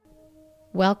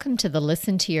Welcome to the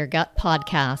Listen to Your Gut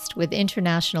podcast with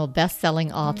international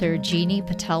best-selling author Jeannie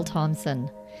Patel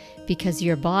Thompson. Because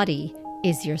your body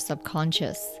is your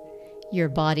subconscious. Your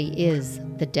body is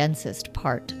the densest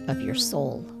part of your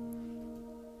soul.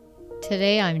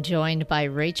 Today I'm joined by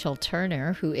Rachel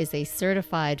Turner, who is a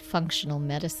certified functional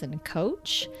medicine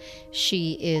coach.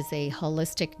 She is a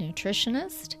holistic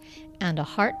nutritionist and a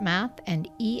heart math and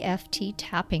EFT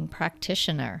tapping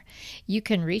practitioner. You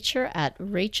can reach her at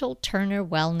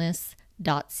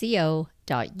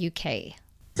rachelturnerwellness.co.uk.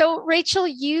 So Rachel,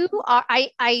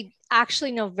 I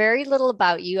actually know very little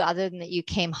about you other than that you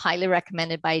came highly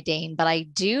recommended by Dane, but I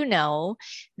do know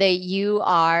that you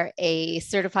are a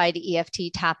certified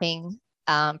EFT tapping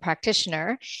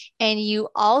practitioner, and you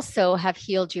also have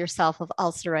healed yourself of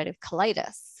ulcerative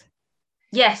colitis.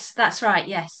 Yes, that's right.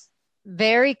 Yes.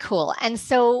 Very cool. And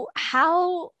so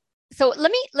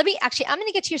let me actually, I'm going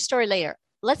to get to your story later.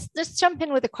 Let's just jump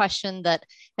in with a question that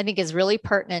I think is really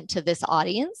pertinent to this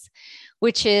audience,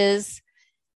 which is,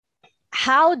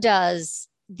 how does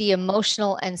the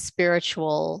emotional and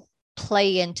spiritual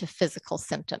play into physical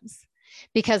symptoms?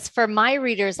 Because for my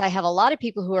readers, I have a lot of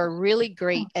people who are really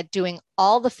great at doing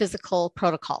all the physical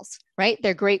protocols, right?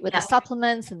 They're great with the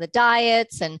supplements and the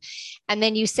diets. And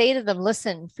then you say to them,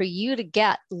 listen, for you to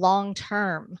get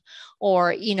long-term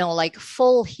or, like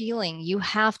full healing, you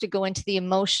have to go into the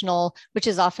emotional, which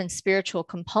is often spiritual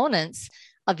components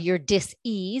of your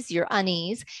dis-ease, your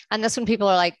unease. And that's when people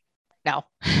are like, no.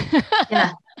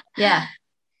 Yeah.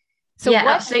 So yeah,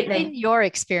 what's absolutely. been your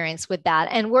experience with that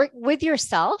and work with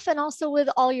yourself and also with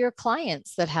all your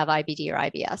clients that have IBD or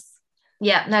IBS?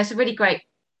 Yeah, no, it's a really great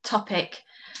topic.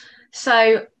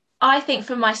 So I think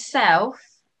for myself,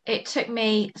 it took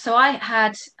me, so I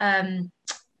had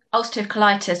ulcerative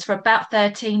colitis for about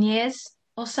 13 years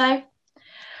or so.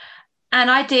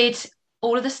 And I did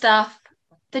all of the stuff,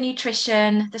 the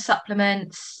nutrition, the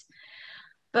supplements.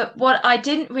 But what I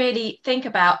didn't really think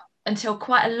about until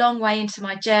quite a long way into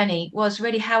my journey was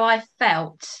really how I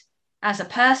felt as a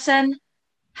person,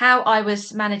 how I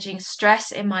was managing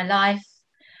stress in my life,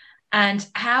 and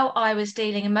how I was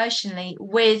dealing emotionally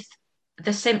with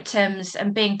the symptoms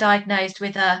and being diagnosed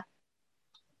with a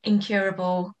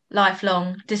incurable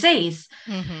lifelong disease.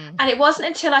 Mm-hmm. And it wasn't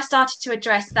until I started to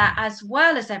address that as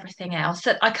well as everything else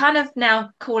that I kind of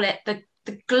now call it the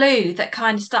glue that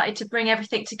kind of started to bring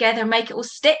everything together and make it all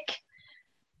stick.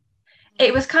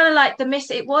 It was kind of like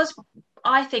it was,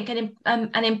 I think, an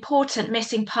important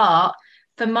missing part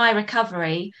for my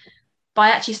recovery, by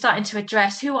actually starting to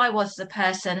address who I was as a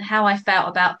person, how I felt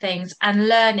about things, and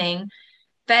learning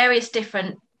various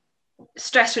different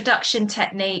stress reduction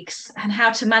techniques and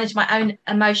how to manage my own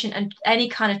emotion and any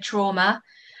kind of trauma,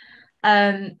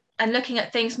 and looking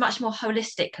at things much more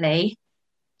holistically,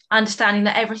 understanding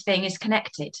that everything is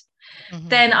connected. Mm-hmm.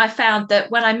 Then I found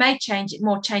that when I made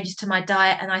more changes to my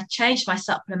diet and I changed my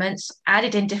supplements,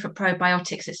 added in different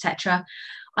probiotics, etc.,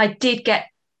 I did get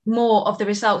more of the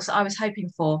results that I was hoping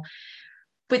for.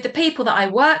 With the people that I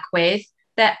work with,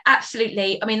 they're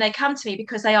absolutely, I mean, they come to me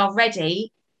because they are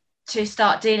ready to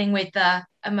start dealing with the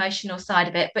emotional side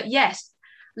of it. But yes,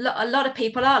 a lot of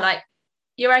people are like,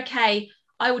 you're okay,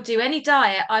 I will do any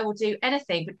diet, I will do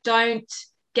anything, but don't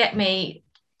get me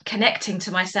connecting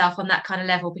to myself on that kind of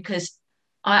level, because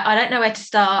I don't know where to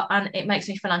start and it makes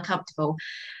me feel uncomfortable.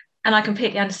 And I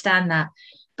completely understand that.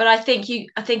 But I think a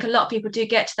lot of people do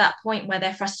get to that point where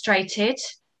they're frustrated.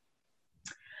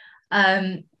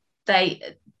 They're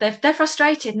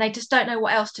frustrated and they just don't know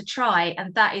what else to try.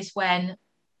 And that is when,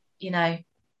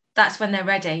 that's when they're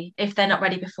ready, if they're not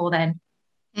ready before then.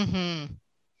 Mm-hmm.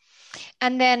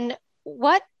 And then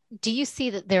what do you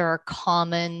see that there are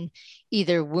common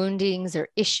either woundings or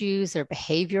issues or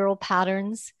behavioral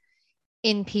patterns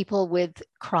in people with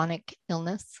chronic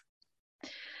illness?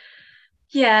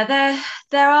 Yeah,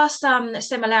 there are some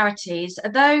similarities,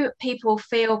 though people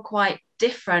feel quite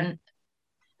different,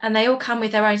 and they all come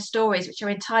with their own stories, which are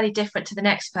entirely different to the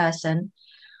next person.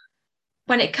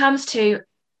 When it comes to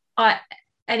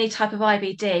any type of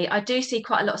IBD, I do see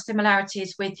quite a lot of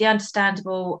similarities with the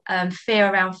understandable fear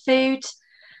around food,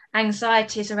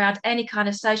 anxieties around any kind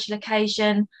of social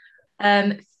occasion,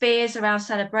 fears around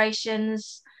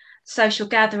celebrations, social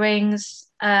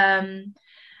gatherings, and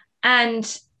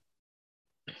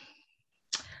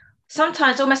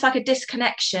sometimes almost like a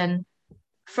disconnection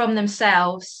from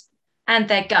themselves and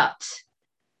their gut.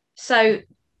 So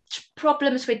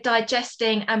problems with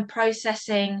digesting and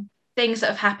processing things that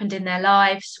have happened in their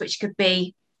lives, which could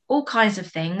be all kinds of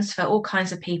things for all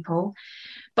kinds of people.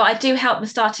 But I do help them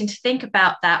starting to think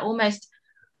about that, almost,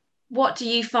 what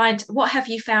have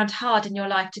you found hard in your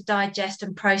life to digest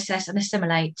and process and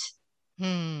assimilate?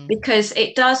 Hmm. because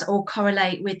it does all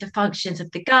correlate with the functions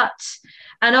of the gut.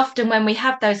 And often when we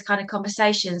have those kind of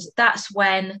conversations, that's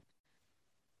when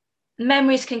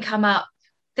memories can come up,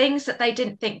 things that they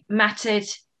didn't think mattered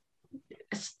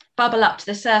bubble up to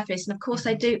the surface. And of course,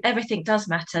 they do. Everything does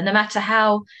matter, no matter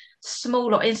how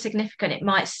small or insignificant it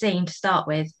might seem to start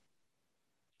with.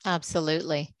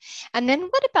 Absolutely. And then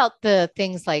what about the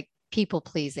things like people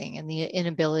pleasing and the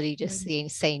inability to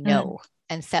Mm, say mm, no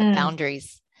and set mm.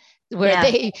 boundaries where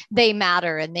Yeah, they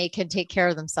matter and they can take care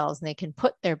of themselves and they can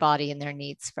put their body and their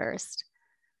needs first.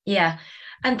 yeah.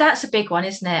 And that's a big one,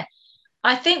 isn't it?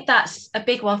 I think that's a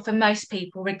big one for most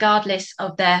people, regardless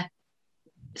of their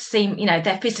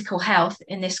physical health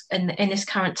in this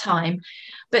current time.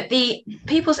 But the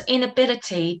people's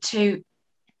inability to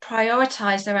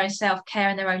prioritize their own self-care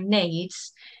and their own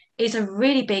needs is a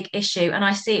really big issue. And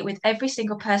I see it with every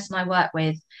single person I work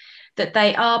with, that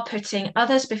they are putting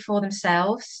others before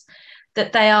themselves,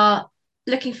 that they are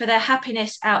looking for their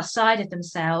happiness outside of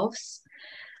themselves.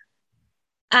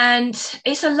 And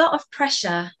it's a lot of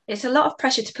pressure. It's a lot of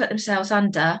pressure to put themselves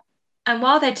under. And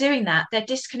while they're doing that, they're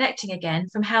disconnecting again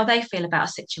from how they feel about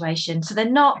a situation. So they're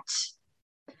not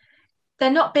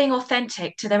being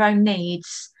authentic to their own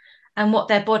needs and what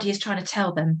their body is trying to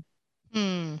tell them.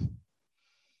 Hmm.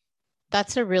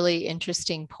 That's a really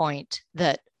interesting point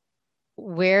that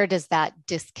where does that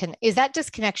disconnect is that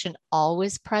disconnection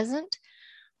always present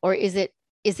or is it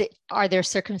are there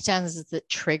circumstances that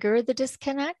trigger the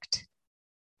disconnect?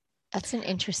 That's an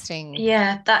interesting.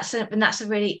 Yeah, that's a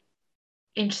really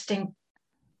interesting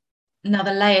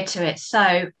another layer to it.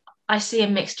 So I see a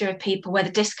mixture of people where the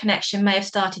disconnection may have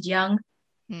started young.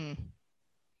 Hmm.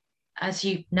 As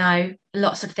you know,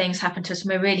 lots of things happen to us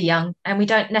when we're really young, and we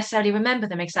don't necessarily remember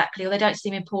them exactly, or they don't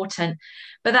seem important.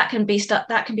 But that can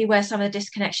be where some of the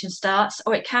disconnection starts,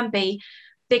 or it can be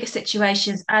bigger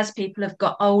situations as people have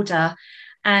got older,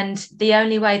 and the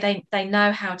only way they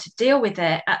know how to deal with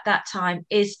it at that time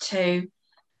is to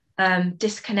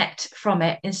disconnect from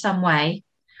it in some way,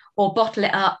 or bottle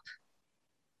it up,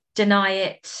 deny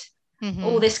it, all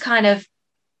Mm-hmm. this kind of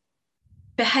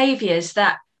behaviors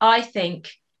that I think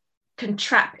can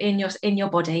trap in your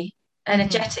body Mm-hmm.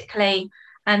 energetically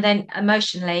and then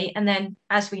emotionally, and then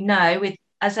as we know with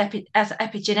as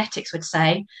epigenetics would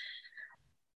say,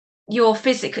 your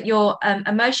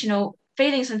emotional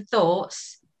feelings and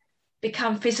thoughts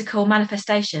become physical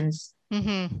manifestations.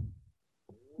 Mm-hmm.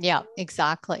 Yeah,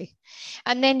 exactly.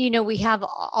 And then, we have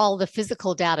all the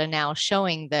physical data now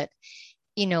showing that,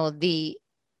 the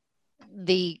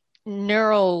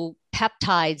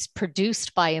neuropeptides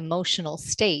produced by emotional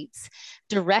states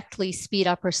directly speed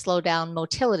up or slow down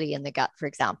motility in the gut, for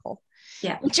example,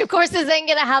 Yeah, which of course is then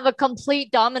going to have a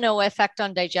complete domino effect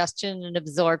on digestion and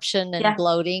absorption and yeah,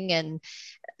 bloating and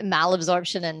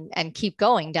malabsorption and keep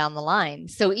going down the line.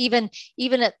 So even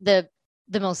at the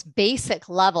most basic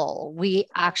level, we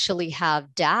actually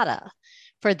have data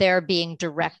for there being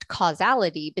direct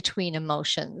causality between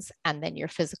emotions and then your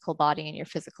physical body and your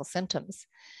physical symptoms.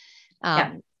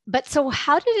 yeah. But so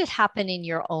how did it happen in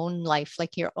your own life,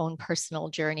 like your own personal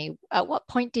journey? At what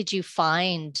point did you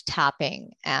find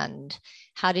tapping and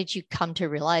how did you come to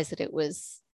realize that it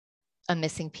was a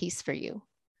missing piece for you?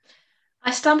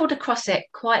 I stumbled across it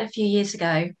quite a few years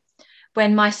ago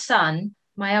when my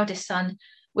eldest son,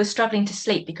 was struggling to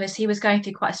sleep because he was going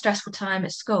through quite a stressful time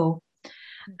at school.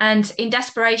 And in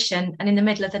desperation and in the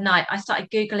middle of the night, I started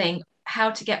Googling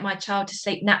how to get my child to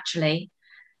sleep naturally.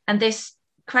 And this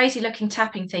crazy looking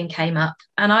tapping thing came up,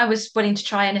 and I was willing to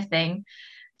try anything.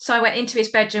 So I went into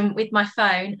his bedroom with my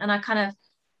phone, and I kind of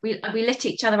we lit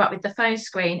each other up with the phone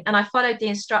screen, and I followed the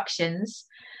instructions.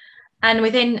 And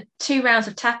within 2 rounds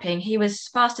of tapping, he was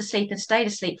fast asleep and stayed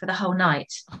asleep for the whole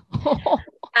night.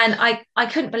 And I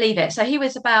couldn't believe it. So he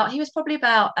was probably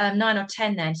about 9 or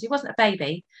 10 then. So he wasn't a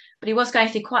baby, but he was going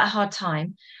through quite a hard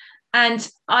time. And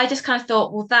I just kind of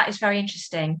thought, well, that is very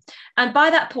interesting. And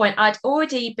by that point, I'd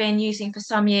already been using for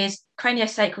some years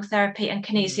craniosacral therapy and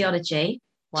kinesiology,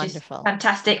 which is Wonderful.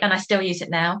 fantastic. And I still use it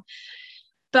now.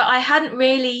 But I hadn't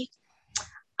really,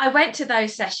 I went to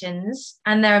those sessions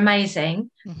and they're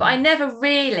amazing, but I Mm-hmm. never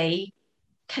really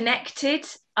connected.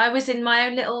 I was in my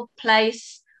own little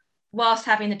place whilst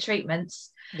having the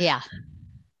treatments. Yeah.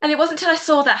 And it wasn't until I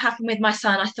saw that happen with my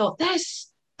son, I thought there's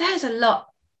a lot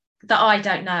that I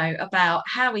don't know about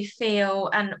how we feel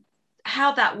and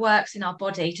how that works in our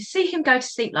body. To see him go to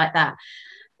sleep like that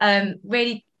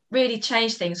really, really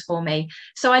changed things for me.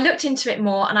 So I looked into it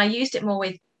more and I used it more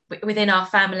within our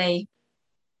family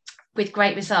with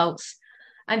great results.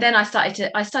 And then I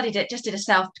studied it, just did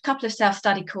a couple of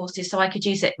self-study courses so I could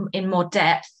use it in more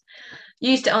depth.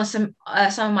 used it on some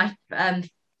of my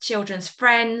children's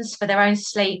friends for their own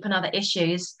sleep and other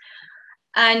issues.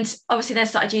 And obviously then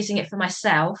started using it for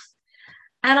myself.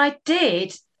 And I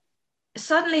did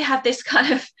suddenly have this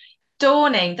kind of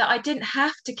dawning that I didn't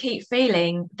have to keep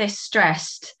feeling this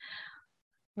stressed.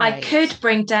 Right. I could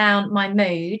bring down my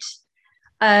mood.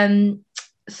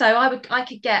 So I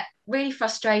could get really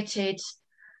frustrated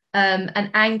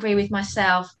and angry with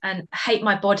myself and hate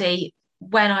my body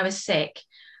when I was sick.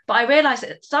 But I realized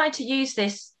that starting to use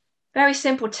this very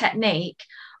simple technique,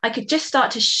 I could just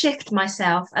start to shift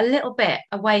myself a little bit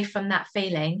away from that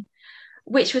feeling,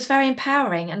 which was very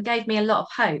empowering and gave me a lot of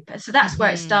hope. So that's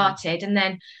where it started. And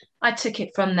then I took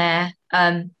it from there.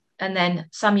 And then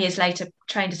some years later,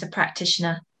 trained as a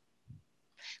practitioner.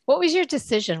 What was your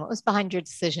decision? What was behind your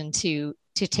decision to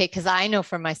take? Because I know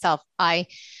for myself, I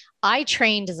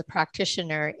trained as a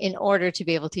practitioner in order to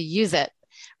be able to use it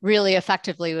really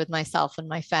effectively with myself and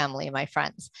my family and my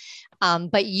friends.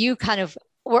 But you kind of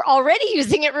were already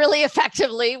using it really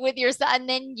effectively with yourself, and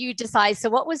then you decide. So,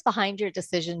 what was behind your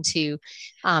decision to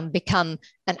become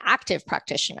an active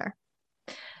practitioner?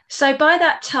 So by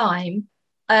that time,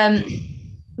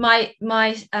 my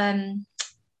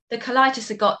the colitis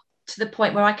had got to the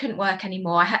point where I couldn't work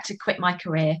anymore. I had to quit my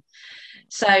career.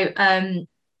 So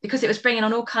because it was bringing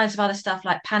on all kinds of other stuff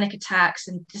like panic attacks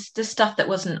and just stuff that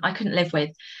I couldn't live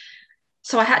with.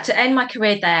 So I had to end my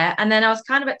career there. And then I was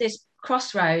kind of at this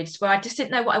crossroads where I just didn't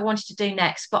know what I wanted to do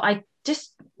next, but I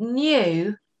just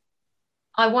knew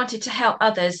I wanted to help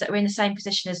others that were in the same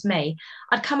position as me.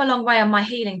 I'd come a long way on my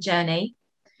healing journey.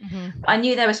 Mm-hmm. I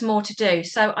knew there was more to do.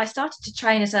 So I started to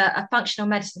train as a functional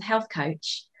medicine health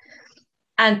coach.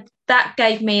 And that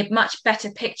gave me a much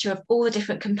better picture of all the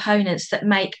different components that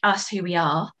make us who we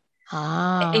are,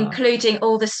 including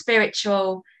all the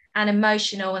spiritual and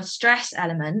emotional and stress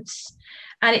elements.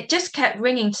 And it just kept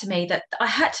ringing to me that I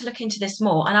had to look into this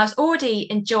more. And I was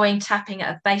already enjoying tapping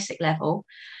at a basic level.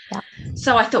 Yeah.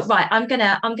 So I thought, right, I'm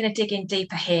gonna dig in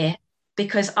deeper here,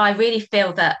 because I really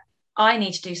feel that I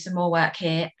need to do some more work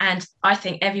here. And I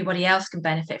think everybody else can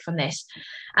benefit from this.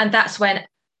 And that's when,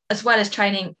 as well as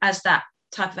training as that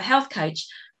type of a health coach,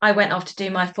 I went off to do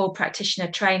my full practitioner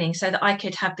training so that I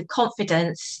could have the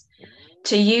confidence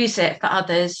to use it for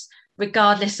others,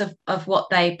 regardless of what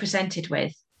they presented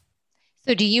with.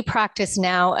 So do you practice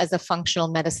now as a functional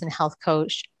medicine health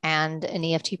coach and an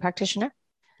EFT practitioner?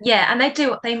 Yeah, and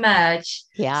they merge.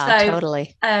 Yeah, so,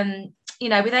 totally.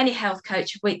 With any health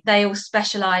coach, they all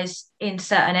specialize in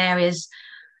certain areas.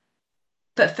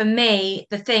 But for me,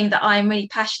 the thing that I'm really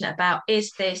passionate about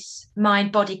is this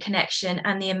mind-body connection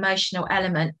and the emotional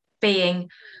element being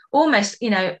almost,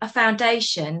 a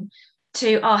foundation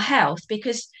to our health.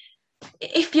 Because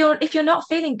if you're not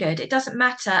feeling good, it doesn't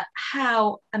matter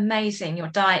how amazing your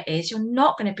diet is, you're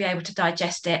not going to be able to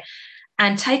digest it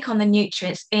and take on the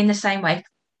nutrients in the same way,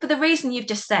 for the reason you've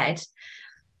just said,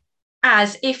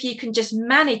 as if you can just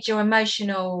manage your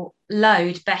emotional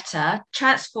load better,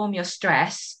 transform your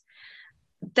stress,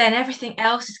 then everything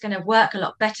else is going to work a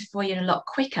lot better for you and a lot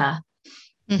quicker.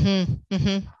 Mm-hmm,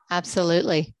 mm-hmm,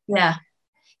 absolutely. Yeah.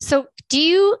 So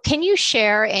can you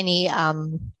share any,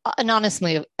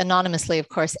 anonymously, of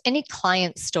course, any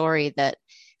client story that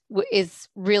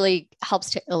really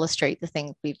helps to illustrate the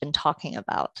things we've been talking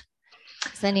about?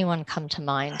 Does anyone come to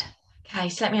mind? Okay,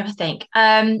 so let me have a think.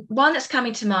 One that's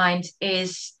coming to mind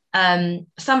is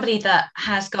somebody that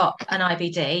has got an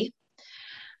IBD,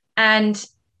 and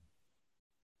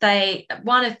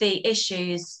one of the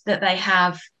issues that they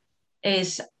have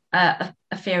is a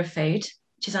fear of food,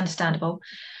 which is understandable.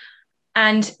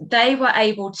 And they were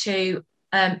able to,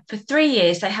 for 3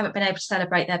 years, they haven't been able to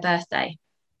celebrate their birthday.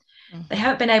 Mm-hmm. They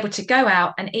haven't been able to go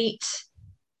out and eat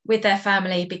with their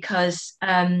family because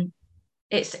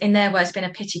it's, in their words, been a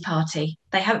pity party.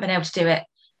 They haven't been able to do it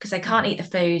because they can't eat the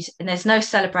food and there's no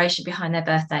celebration behind their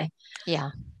birthday.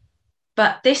 Yeah.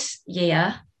 But this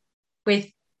year,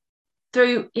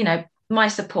 through my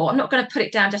support, I'm not going to put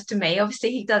it down just to me.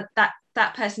 Obviously, he does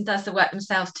that person does the work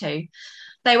themselves too.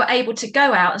 They were able to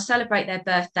go out and celebrate their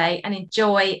birthday and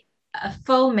enjoy a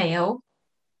full meal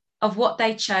of what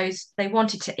they chose they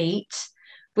wanted to eat,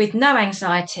 with no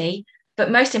anxiety,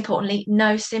 but most importantly,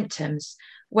 no symptoms.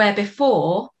 Where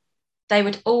before they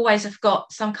would always have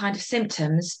got some kind of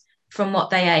symptoms from what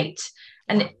they ate.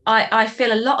 And I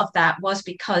feel a lot of that was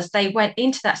because they went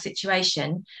into that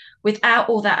situation without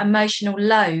all that emotional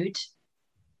load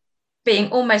being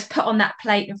almost put on that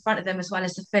plate in front of them, as well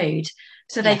as the food.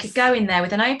 So they could go in there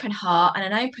with an open heart and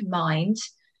an open mind,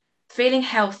 feeling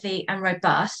healthy and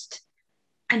robust,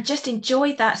 and just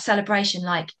enjoy that celebration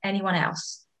like anyone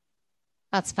else.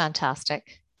 That's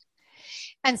fantastic.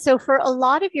 And so for a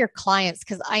lot of your clients,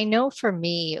 because I know for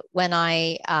me, when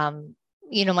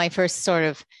my first sort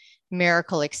of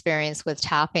miracle experience with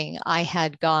tapping, I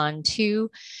had gone to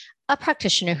a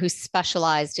practitioner who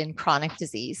specialized in chronic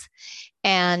disease.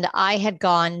 And I had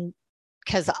gone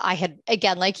because I had,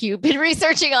 again, like you, been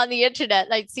researching on the internet.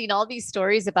 And I'd seen all these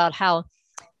stories about how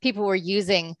people were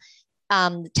using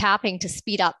tapping to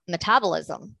speed up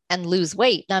metabolism and lose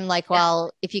weight. And I'm like, Yeah.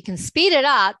 well, if you can speed it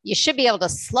up, you should be able to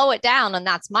slow it down. And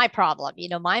that's my problem.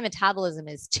 My metabolism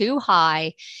is too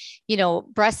high.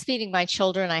 Breastfeeding my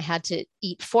children, I had to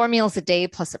eat 4 meals a day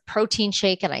plus a protein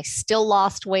shake, and I still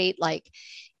lost weight. Like,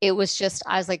 it was just,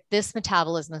 I was like, this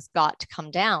metabolism has got to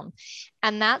come down.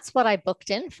 And that's what I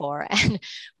booked in for. And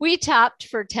we tapped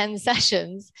for 10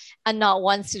 sessions, and not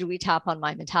once did we tap on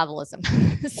my metabolism.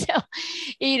 So,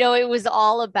 it was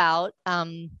all about,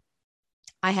 I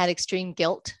had extreme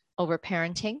guilt over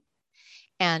parenting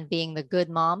and being the good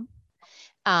mom.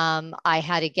 I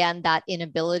had, again, that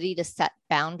inability to set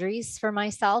boundaries for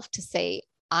myself, to say,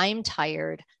 I'm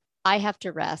tired. I have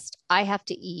to rest. I have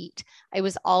to eat. I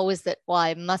was always that, well,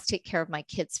 I must take care of my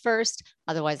kids first.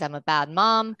 Otherwise, I'm a bad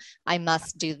mom. I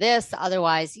must do this.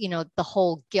 Otherwise, the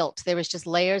whole guilt. There was just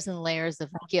layers and layers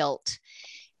of guilt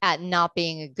at not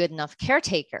being a good enough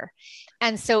caretaker.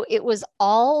 And so it was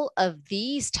all of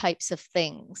these types of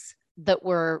things that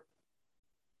were,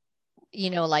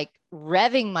 like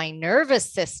revving my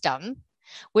nervous system,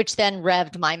 which then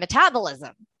revved my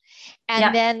metabolism.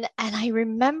 And then I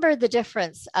remember the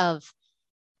difference of,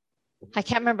 I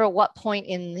can't remember what point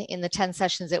in the 10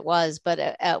 sessions it was, but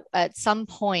at some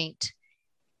point,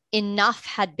 enough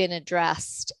had been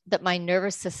addressed that my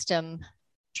nervous system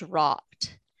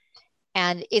dropped.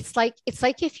 And it's like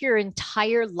if your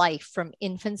entire life from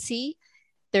infancy,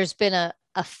 there's been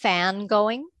a fan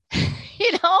going,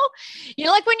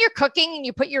 like when you're cooking and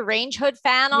you put your range hood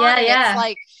fan on, and it's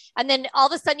like, and then all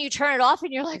of a sudden you turn it off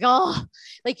and you're like, oh,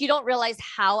 like you don't realize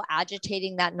how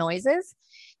agitating that noise is.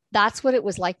 That's what it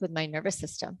was like with my nervous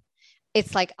system.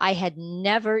 It's like I had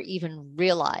never even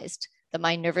realized that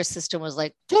my nervous system was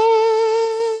like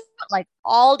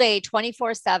all day,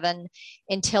 24/7,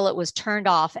 until it was turned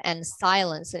off and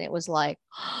silenced. And it was like,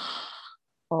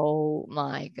 oh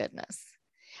my goodness.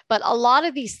 But a lot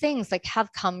of these things like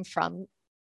have come from,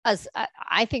 as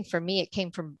I think for me, it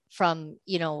came from,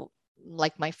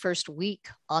 like my first week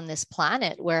on this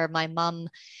planet, where my mom,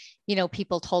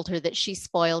 people told her that she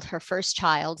spoiled her first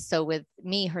child. So with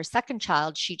me, her second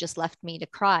child, she just left me to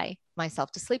cry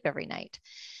myself to sleep every night.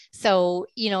 So,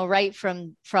 right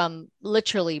from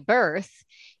literally birth,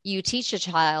 you teach a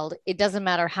child, it doesn't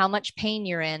matter how much pain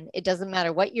you're in, it doesn't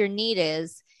matter what your need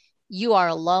is, you are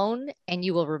alone and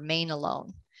you will remain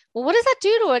alone. Well, what does that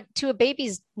do to a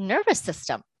baby's nervous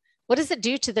system? What does it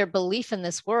do to their belief in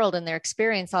this world and their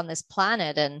experience on this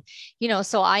planet? And,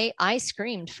 so I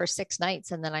screamed for 6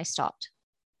 nights, and then I stopped.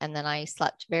 And then I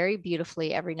slept very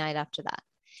beautifully every night after that,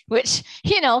 which,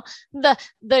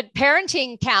 the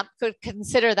parenting camp could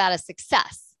consider that a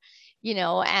success,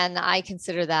 and I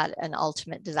consider that an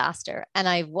ultimate disaster.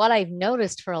 And what I've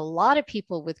noticed for a lot of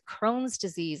people with Crohn's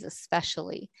disease,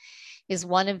 especially, is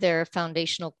one of their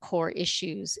foundational core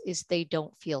issues is they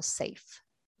don't feel safe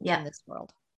in this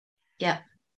world. Yeah.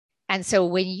 And so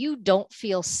when you don't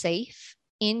feel safe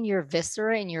in your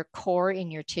viscera, in your core, in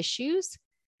your tissues,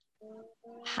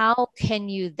 how can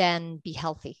you then be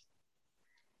healthy?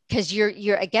 Because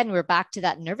you're again, we're back to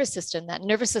that nervous system. That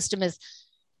nervous system is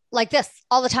like this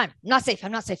all the time. I'm not safe.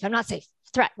 I'm not safe. I'm not safe.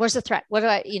 Threat. Where's the threat? What do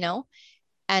I,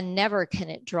 and never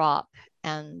can it drop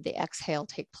and the exhale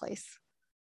take place.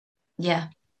 Yeah.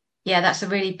 Yeah. That's a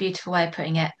really beautiful way of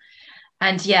putting it.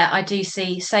 And yeah, I do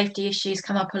see safety issues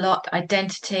come up a lot,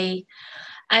 identity.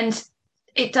 And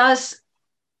it does,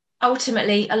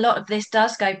 ultimately, a lot of this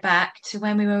does go back to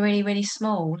when we were really, really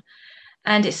small.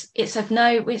 And this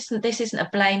isn't a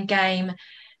blame game,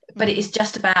 but it is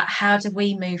just about, how do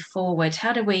we move forward?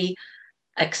 How do we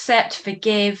accept,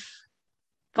 forgive,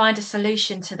 find a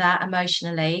solution to that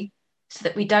emotionally, so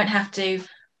that we don't have to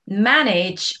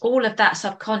manage all of that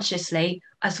subconsciously,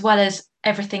 as well as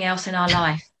everything else in our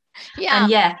life. Yeah.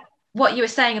 And yeah, what you were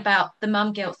saying about the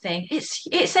mum guilt thing,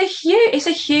 it's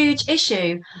a huge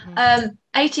issue.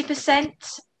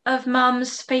 80% of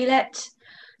mums feel it,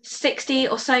 60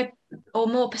 or so or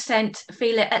more percent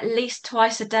feel it at least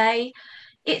twice a day.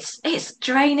 It's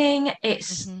draining,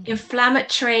 it's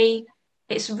inflammatory,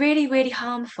 it's really, really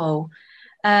harmful.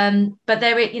 But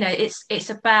it's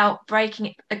about breaking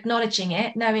it, acknowledging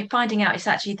it, knowing, finding out it's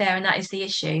actually there, and that is the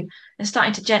issue, and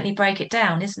starting to gently break it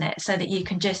down, isn't it? So that you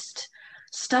can just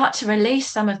start to release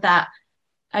some of that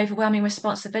overwhelming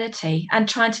responsibility and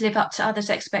trying to live up to others'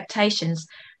 expectations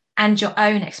and your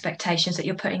own expectations that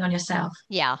you're putting on yourself.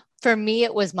 Yeah. For me,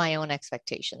 it was my own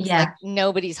expectations. Like Yeah.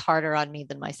 nobody's harder on me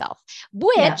than myself,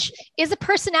 Yeah. which is a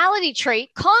personality trait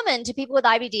common to people with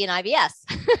IBD and IBS.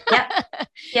 Yeah.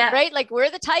 Yeah. Right? Like we're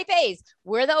the type A's,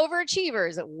 we're the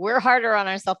overachievers, we're harder on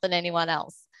ourselves than anyone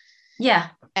else. Yeah.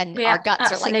 And Yeah. our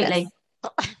guts Absolutely. are like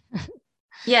this.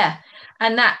 Yeah.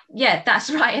 And that's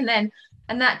right.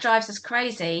 And that drives us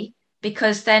crazy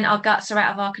because then our guts are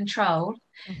out of our control.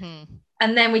 Mm-hmm.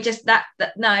 And then we just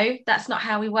no, that's not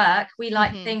how we work. We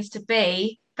like Mm-hmm. things to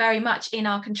be very much in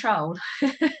our control.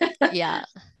 Yeah.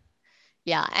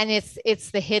 Yeah. And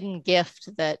it's the hidden gift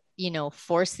that,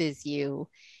 forces you,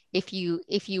 if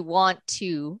you want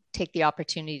to take the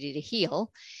opportunity to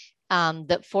heal,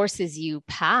 that forces you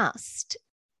past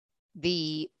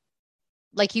the,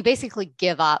 like you basically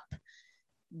give up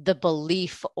the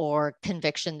belief or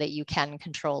conviction that you can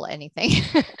control anything.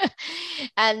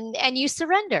 And you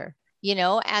surrender,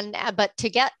 and but to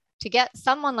get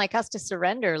someone like us to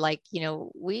surrender, like,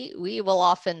 we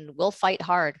will fight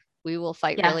hard. We will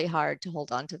fight Yeah. really hard to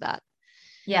hold on to that.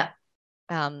 Yeah.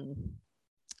 um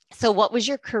so what was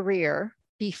your career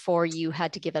before you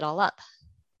had to give it all up?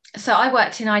 So I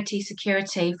worked in IT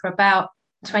security for about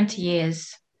 20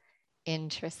 years.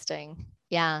 Interesting.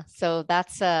 Yeah, so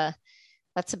that's a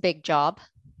big job.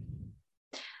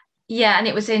 Yeah, and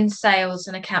it was in sales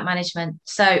and account management.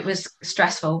 So it was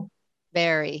stressful.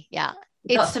 Very, yeah.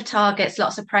 Lots It's of targets,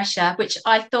 lots of pressure, which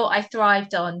I thought I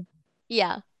thrived on.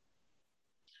 Yeah.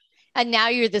 And now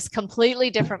you're this completely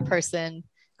different person,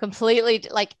 completely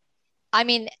like, I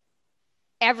mean,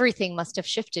 everything must have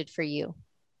shifted for you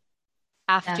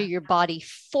after Yeah. your body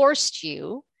forced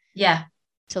you Yeah.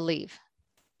 to leave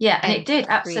Yeah. And it and did create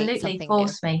absolutely something new.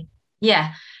 force me.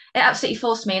 Yeah. It absolutely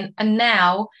forced me. And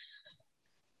now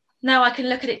I can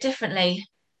look at it differently.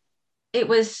 It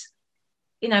was,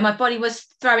 my body was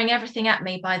throwing everything at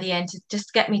me by the end to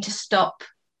just get me to stop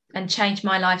and change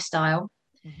my lifestyle,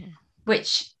 Mhm.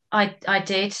 which I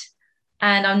did.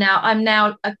 And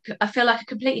I feel like a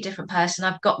completely different person.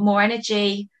 I've got more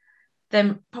energy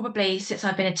than probably since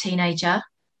I've been a teenager.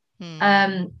 Hmm.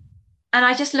 Um, and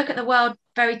I just look at the world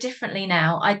very differently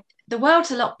now. The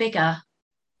world's a lot bigger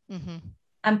Hmm.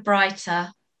 and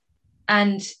brighter.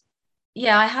 And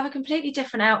yeah, I have a completely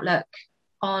different outlook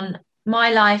on my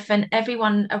life and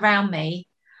everyone around me.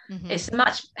 It's a Hmm.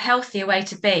 much healthier way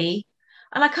to be.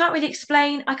 And I can't really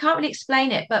explain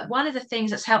it, but one of the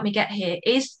things that's helped me get here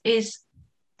is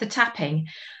the tapping,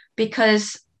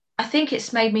 because I think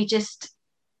it's made me just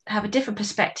have a different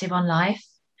perspective on life,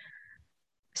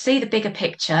 see the bigger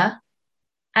picture.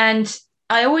 And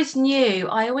I always knew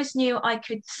I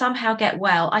could somehow get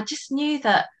well. I just knew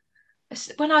that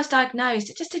when I was diagnosed,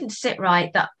 it just didn't sit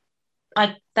right that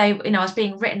I was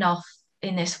being written off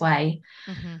in this way.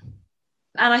 Hmm.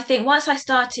 And I think once I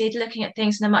started looking at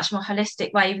things in a much more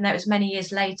holistic way, even though it was many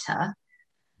years later,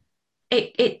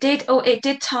 it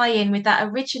did tie in with that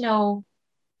original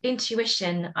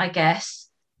intuition, I guess,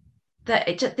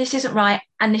 that this isn't right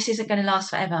and this isn't going to last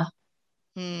forever.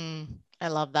 Hmm. I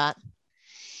love that.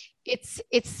 It's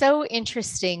so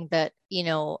interesting that,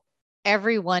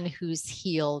 everyone who's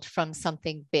healed from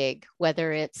something big,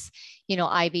 whether it's,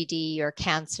 IBD or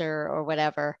cancer or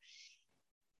whatever,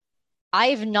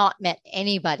 I've not met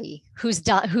anybody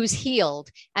who's healed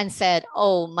and said,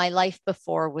 "Oh, my life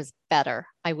before was better.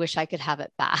 I wish I could have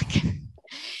it back."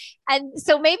 And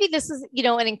so maybe this is,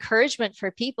 an encouragement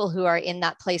for people who are in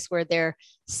that place where they're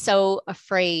so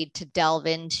afraid to delve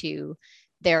into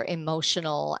their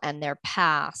emotional and their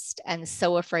past, and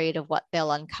so afraid of what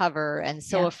they'll uncover, and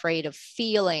so Yeah. afraid of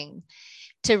feeling,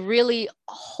 to really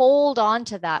hold on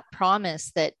to that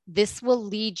promise that this will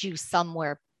lead you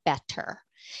somewhere better.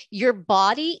 Your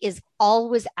body is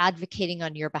always advocating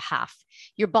on your behalf.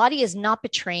 Your body is not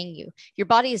betraying you. Your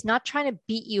body is not trying to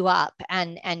beat you up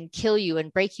and kill you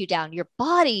and break you down. Your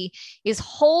body is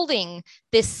holding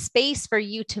this space for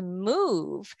you to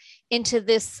move into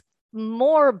this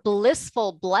more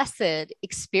blissful, blessed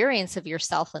experience of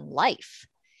yourself and life.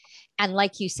 And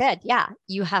like you said, yeah,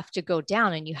 you have to go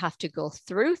down and you have to go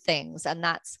through things. And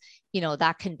that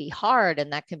can be hard,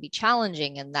 and that can be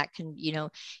challenging, and that can,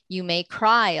 you may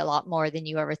cry a lot more than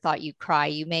you ever thought you'd cry.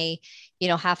 You may,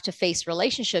 have to face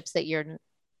relationships that you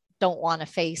don't want to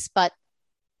face, but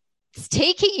it's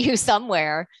taking you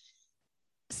somewhere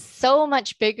so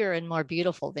much bigger and more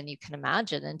beautiful than you can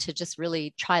imagine. And to just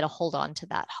really try to hold on to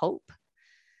that hope.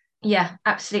 Yeah,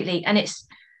 absolutely. And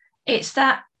it's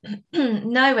that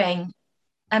knowing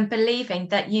and believing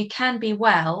that you can be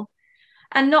well,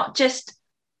 and not just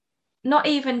not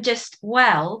even just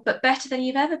well, but better than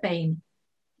you've ever been.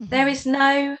 There is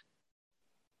no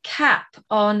cap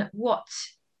on what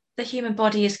the human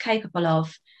body is capable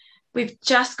of. We've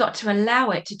just got to allow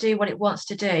it to do what it wants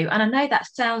to do. And I know that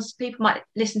sounds, people might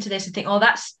listen to this and think, oh,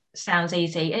 that sounds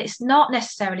easy. It's not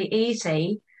necessarily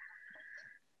easy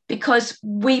because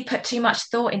we put too much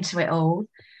thought into it all.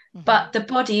 But the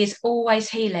body is always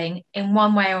healing in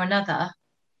one way or another.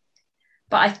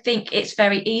 But I think it's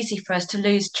very easy for us to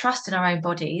lose trust in our own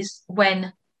bodies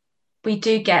when we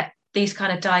do get these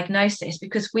kind of diagnoses,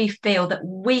 because we feel that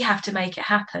we have to make it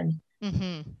happen,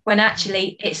 when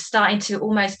actually it's starting to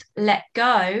almost let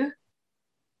go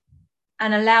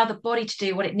and allow the body to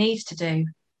do what it needs to do.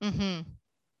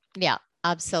 Yeah,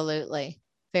 absolutely.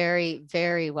 Very,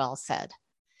 very well said.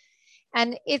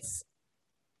 And it's,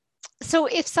 so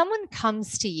if someone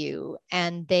comes to you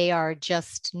and they are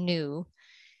just new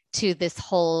to this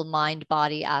whole mind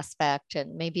body aspect,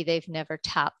 and maybe they've never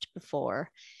tapped before,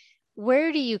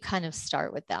 where do you kind of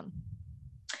start with them?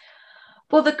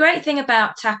 Well, the great thing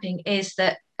about tapping is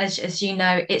that, as you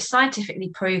know, it's scientifically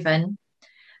proven.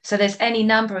 So there's any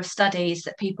number of studies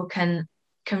that people can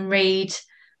read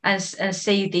and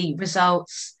see the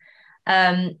results.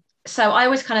 So I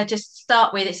always kind of just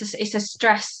start with, it's a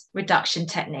stress reduction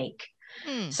technique.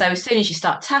 So as soon as you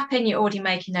start tapping, you're already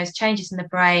making those changes in the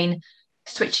brain,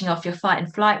 switching off your fight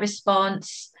and flight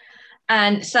response.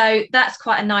 And so that's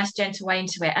quite a nice, gentle way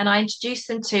into it. And I introduce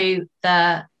them to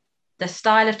the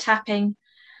style of tapping,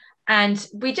 and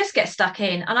we just get stuck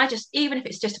in. And I just, even if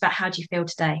it's just about how do you feel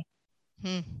today,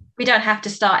 we don't have to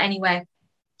start anywhere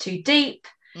too deep.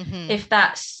 If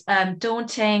that's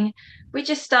daunting, we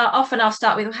just start off, and I'll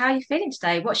start with, well, how are you feeling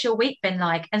today? What's your week been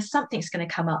like? And something's going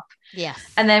to come up. Yes.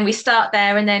 And then we start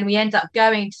there, and then we end up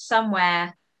going to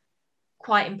somewhere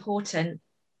quite important,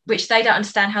 which they don't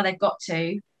understand how they've got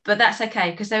to, but that's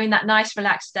okay, because they're in that nice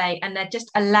relaxed state and they're just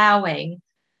allowing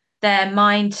their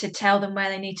mind to tell them where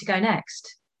they need to go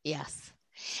next. Yes.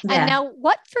 Yeah. And now,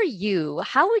 what for you,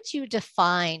 how would you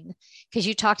define, because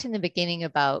you talked in the beginning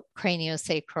about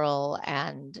craniosacral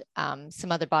and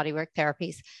some other bodywork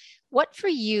therapies, what for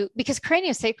you, because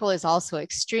craniosacral is also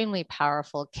extremely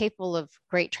powerful, capable of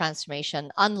great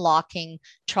transformation, unlocking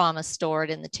trauma stored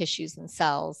in the tissues and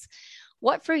cells.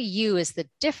 What for you is the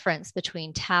difference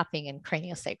between tapping and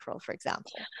craniosacral, for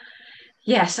example?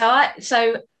 Yeah,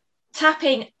 so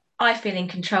tapping, I feel in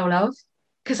control of,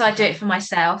 because I do it for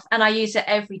myself and I use it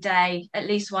every day, at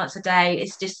least once a day.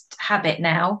 It's just habit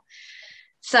now.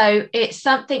 So it's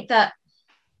something that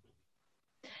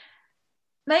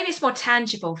maybe it's more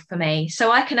tangible for me.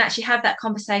 So I can actually have that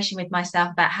conversation with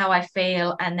myself about how I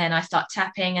feel, and then I start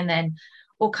tapping, and then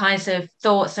all kinds of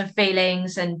thoughts and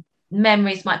feelings and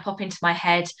memories might pop into my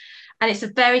head. And it's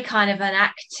a very kind of an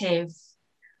active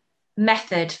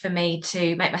method for me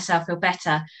to make myself feel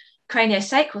better.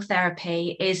 Craniosacral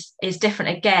therapy is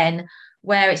different again,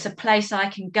 where it's a place I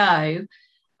can go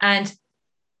and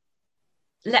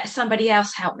let somebody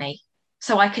else help me,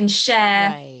 so I can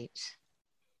share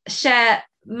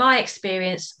my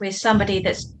experience with somebody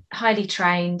that's highly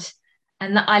trained,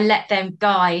 and that I let them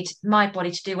guide my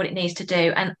body to do what it needs to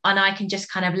do, and I can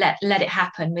just kind of let it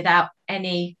happen without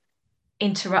any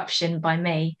interruption by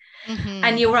me.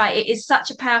 And you're right, it is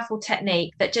such a powerful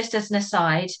technique that, just as an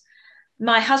aside,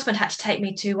 my husband had to take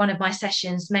me to one of my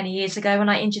sessions many years ago when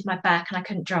I injured my back and I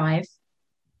couldn't drive.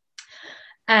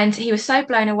 And he was so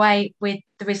blown away with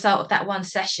the result of that one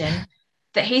session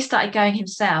that he started going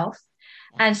himself.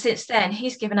 And since then,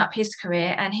 he's given up his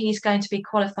career and he's going to be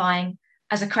qualifying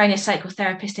as a craniosacral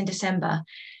therapist in December.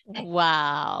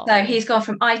 Wow. So he's gone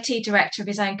from IT director of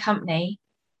his own company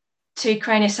to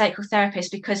craniosacral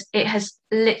therapist, because it has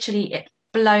literally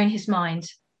blown his mind.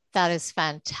 That is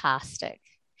fantastic.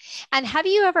 And have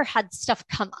you ever had stuff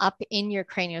come up in your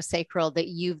craniosacral that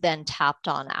you've then tapped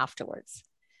on afterwards?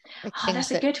 Like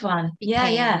that's a good one.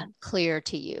 Yeah. Clear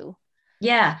to you.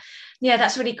 Yeah,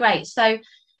 that's really great. So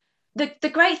the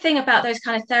great thing about those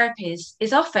kind of therapies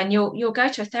is often you'll go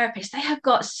to a therapist, they have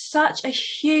got such a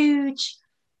huge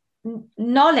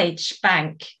knowledge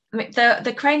bank. I mean,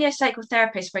 the craniosacral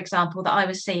therapist, for example, that I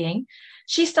was seeing,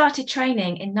 she started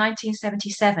training in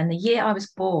 1977, the year I was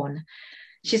born.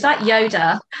 She's like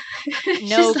Yoda.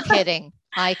 No kidding.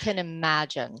 I can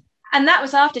imagine. And that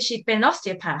was after she'd been an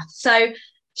osteopath. So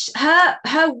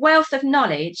her wealth of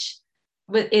knowledge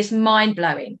is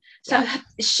mind-blowing. So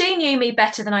she knew me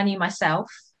better than I knew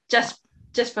myself, just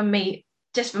from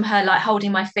her like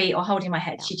holding my feet or holding my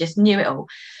head. She just knew it all.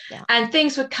 And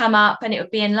things would come up and it would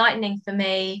be enlightening for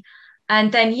me. And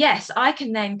then, yes, I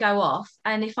can then go off.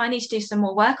 And if I need to do some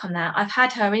more work on that, I've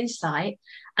had her insight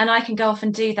and I can go off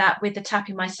and do that with the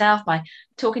tapping myself by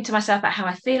talking to myself about how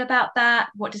I feel about that.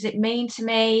 What does it mean to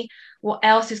me? What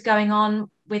else is going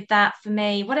on with that for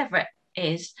me? Whatever it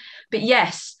is. But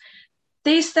yes,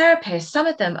 these therapists, some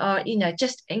of them are,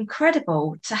 just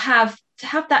incredible to have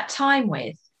that time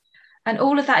with and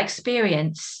all of that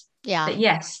experience Yeah. that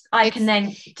yes, I can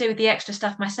It's then do the extra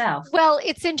stuff myself. Well,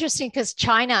 it's interesting because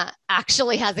China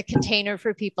actually has a container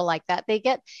for people like that. They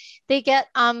get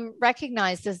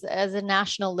recognized as a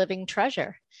national living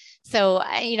treasure. So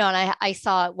and I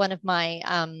saw one of my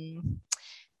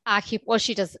well,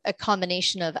 she does a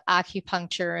combination of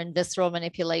acupuncture and visceral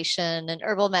manipulation and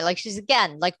herbal med. Like she's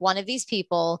again like one of these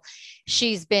people.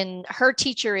 Her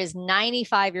teacher is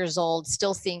 95 years old,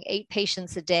 still seeing 8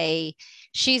 patients a day.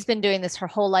 She's been doing this her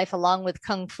whole life, along with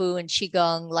kung fu and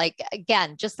qigong. Like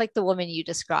again, just like the woman you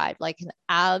described, like an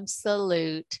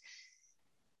absolute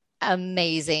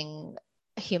amazing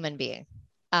human being.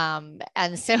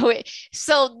 And so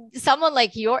someone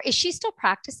like is she still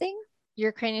practicing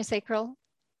your craniosacral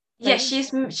Yes,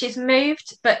 thing? she's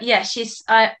moved, but yeah,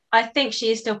 I think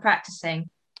she is still practicing.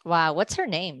 Wow, what's her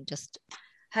name? Just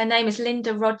Her name is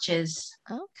Linda Rogers.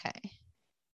 okay. I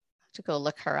have to go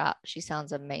look her up. She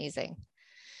sounds amazing.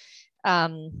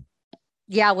 Um,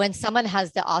 yeah, when someone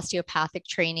has the osteopathic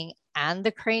training and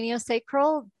the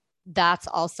craniosacral, that's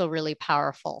also really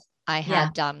powerful. Yeah.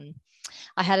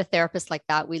 I had a therapist like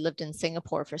that. We lived in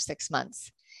Singapore for 6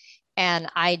 months. And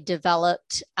I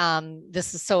developed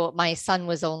this is so my son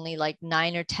was only like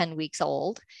 9 or 10 weeks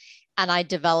old, and I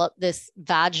developed this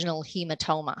vaginal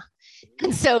hematoma.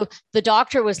 And so the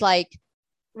doctor was like,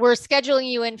 we're scheduling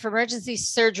you in for emergency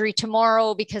surgery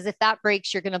tomorrow because if that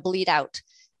breaks, you're going to bleed out.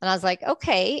 And I was like,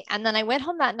 okay. And then I went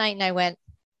home that night and I went,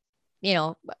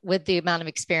 with the amount of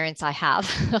experience I have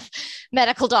of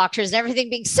medical doctors and everything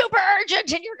being super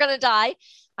urgent and you're going to die,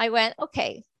 I went,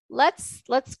 okay, let's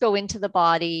go into the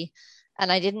body.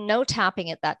 And I didn't know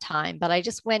tapping at that time, but I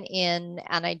just went in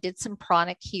and I did some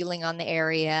pranic healing on the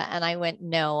area. And I went,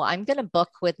 no, I'm going to book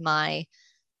with my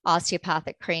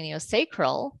osteopathic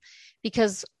craniosacral,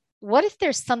 because what if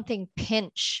there's something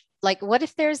pinch? Like, what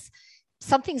if there's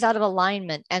something's out of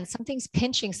alignment and something's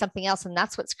pinching something else, and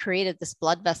that's what's created this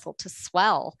blood vessel to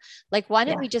swell? Like, why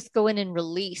don't Yeah. we just go in and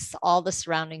release all the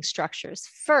surrounding structures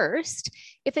first?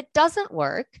 If it doesn't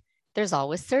work, there's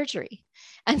always surgery.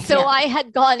 And so Yeah. I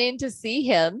had gone in to see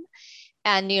him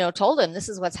and told him this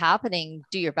is what's happening,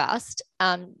 do your best,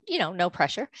 no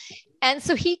pressure. And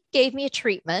so he gave me a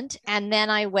treatment, and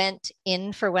then I went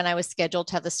in for when I was scheduled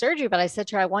to have the surgery. But I said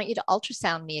to her, I want you to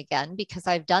ultrasound me again because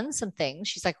I've done some things.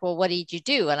 She's like, well, what did you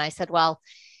do? And I said, well,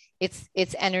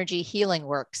 it's energy healing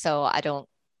work, so I don't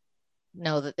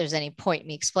know that there's any point in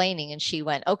me explaining. And she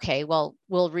went, okay, well,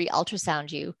 we'll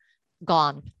re-ultrasound you.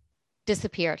 Gone,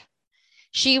 disappeared.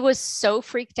 She was so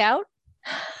freaked out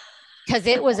because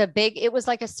it was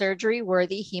like a surgery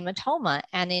worthy hematoma.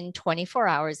 And in 24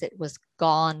 hours, it was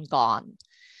gone.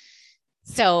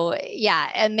 So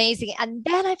yeah, amazing. And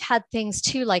then I've had things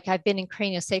too, like I've been in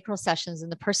craniosacral sessions and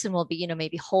the person will be,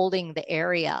 maybe holding the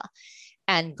area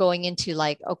and going into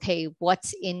like, okay,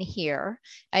 what's in here?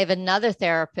 I have another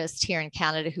therapist here in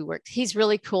Canada who works. He's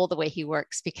really cool the way he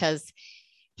works because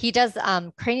he does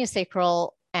craniosacral,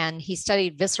 and he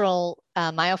studied visceral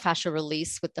myofascial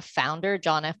release with the founder,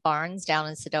 John F. Barnes, down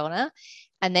in Sedona.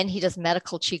 And then he does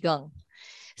medical Qigong.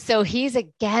 So he's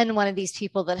again one of these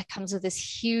people that comes with this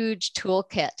huge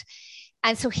toolkit.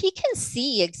 And so he can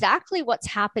see exactly what's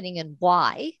happening and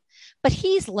why. But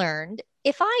he's learned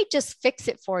if I just fix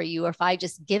it for you, or if I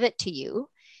just give it to you,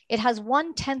 it has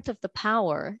 1/10 of the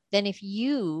power than if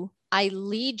I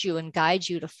lead you and guide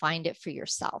you to find it for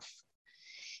yourself.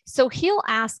 So he'll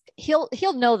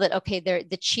know that, okay,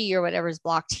 the chi or whatever is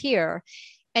blocked here.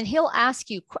 And he'll ask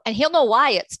you, and he'll know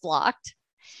why it's blocked,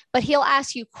 but he'll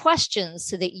ask you questions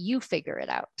so that you figure it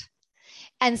out.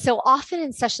 And so often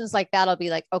in sessions like that, I'll be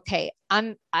like, okay,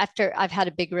 after I've had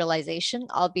a big realization,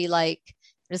 I'll be like,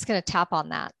 I'm just going to tap on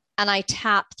that. And I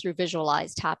tap through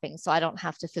visualized tapping. So I don't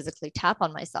have to physically tap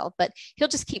on myself, but he'll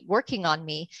just keep working on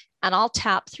me and I'll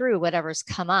tap through whatever's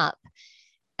come up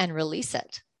and release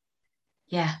it.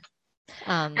 Yeah.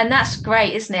 And that's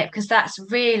great, isn't it? Because that's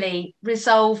really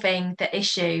resolving the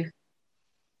issue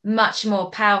much more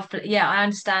powerful. Yeah, I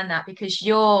understand that because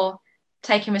you're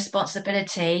taking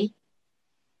responsibility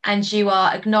and you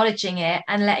are acknowledging it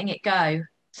and letting it go.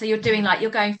 So you're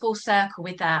going full circle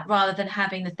with that rather than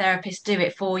having the therapist do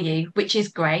it for you, which is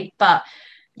great, but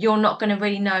you're not going to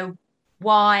really know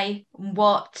why,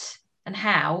 what, and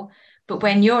how. But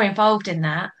when you're involved in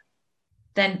that,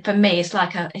 then for me, it's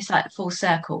like full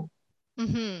circle.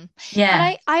 Mm-hmm. And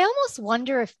Yeah. I almost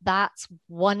wonder if that's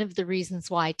one of the reasons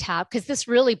why I tap, because this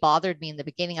really bothered me in the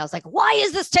beginning. I was like, why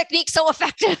is this technique so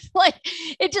effective? Like,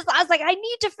 I was like, I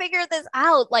need to figure this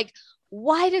out. Like,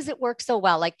 why does it work so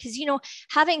well? Like, because,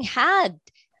 having had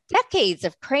decades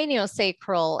of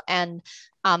craniosacral and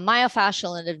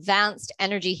myofascial and advanced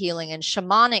energy healing and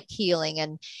shamanic healing,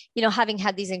 and, having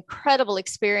had these incredible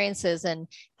experiences and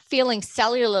feeling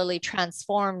cellularly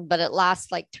transformed, but it lasts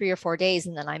like 3 or 4 days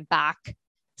and then I'm back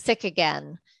sick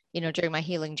again, during my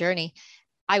healing journey.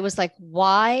 I was like,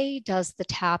 why does the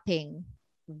tapping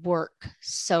work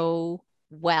so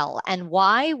well? And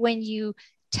why, when you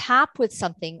tap with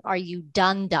something, are you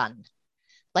done?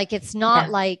 Like, it's not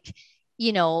Yeah. like,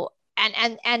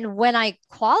 and when I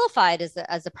qualified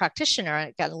as a practitioner,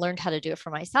 I got learned how to do it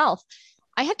for myself.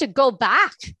 I had to go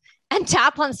back and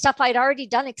tap on stuff I'd already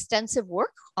done extensive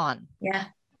work on. Yeah.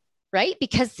 Right.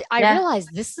 Because I Yeah.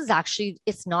 realized this is actually,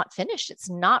 it's not finished. It's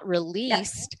not Yeah.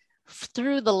 released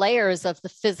through the layers of the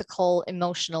physical,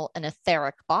 emotional, and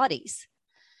etheric bodies.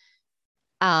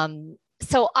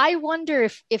 So I wonder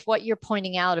if what you're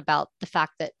pointing out about the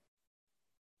fact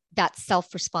that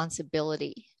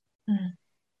self-responsibility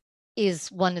is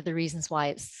one of the reasons why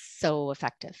it's so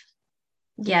effective.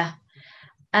 Yeah.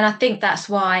 And I think that's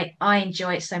why I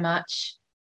enjoy it so much.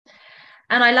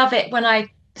 And I love it when I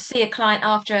see a client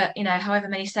after, however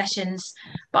many sessions,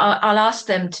 but I'll ask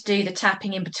them to do the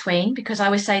tapping in between, because I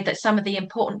always say that some of the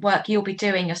important work you'll be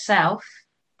doing yourself,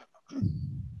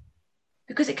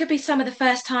 because it could be some of the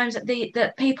first times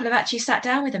that people have actually sat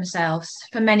down with themselves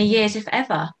for many years, if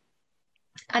ever.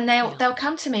 And they'll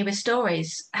come to me with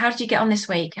stories. How did you get on this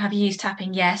week? Have you used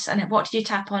tapping? Yes. And what did you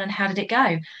tap on and how did it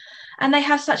go? And they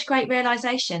have such great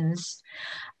realizations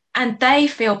and they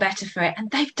feel better for it.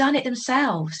 And they've done it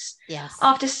themselves. Yes.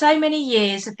 After so many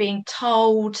years of being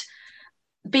told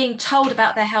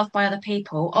about their health by other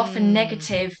people, often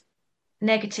negative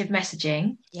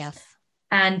messaging. Yes.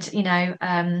 And,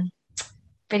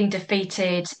 feeling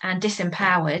defeated and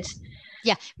disempowered.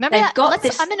 Yeah. Remember that?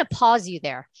 I'm going to pause you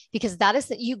there, because that is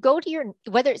that you go to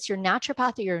whether it's your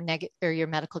naturopath or your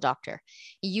medical doctor,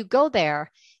 you go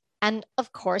there. And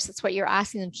of course, it's what you're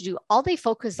asking them to do. All they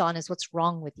focus on is what's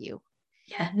wrong with you.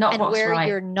 Yeah. Not and what's where right.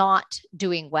 You're not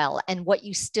doing well and what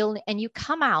you still, and you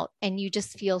come out and you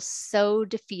just feel so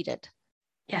defeated.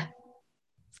 Yeah.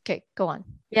 Okay. Go on.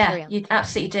 Yeah, you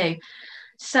absolutely do.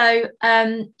 So,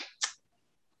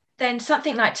 then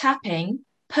something like tapping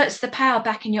puts the power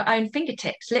back in your own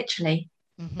fingertips, literally,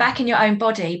 back in your own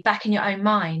body, back in your own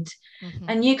mind.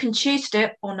 And you can choose to do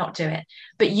it or not do it.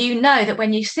 But you know that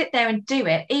when you sit there and do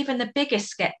it, even the biggest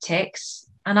skeptics,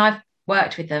 and I've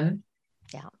worked with them,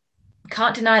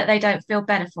 can't deny that they don't feel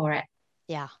better for it.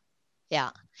 Yeah.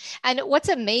 Yeah. And what's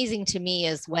amazing to me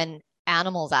is when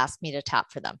animals ask me to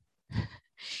tap for them.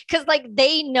 Because like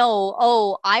they know,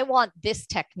 oh, I want this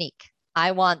technique.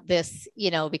 I want this,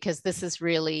 because this is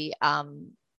really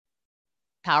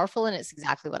powerful and it's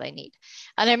exactly what I need.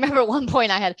 And I remember at one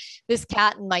point I had this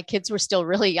cat and my kids were still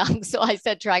really young. So I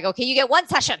said to her, I go, okay, you get one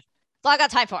session. That's all I got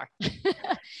time for.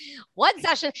 One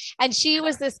session. And she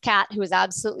was this cat who was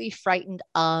absolutely frightened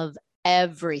of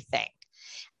everything.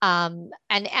 And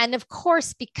of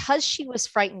course, because she was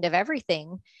frightened of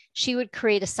everything, she would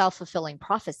create a self-fulfilling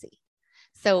prophecy.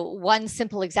 So one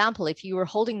simple example, if you were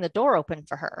holding the door open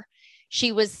for her,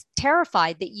 she was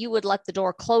terrified that you would let the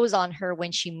door close on her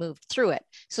when she moved through it.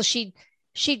 So she'd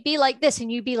be like this and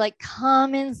you'd be like,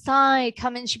 come inside,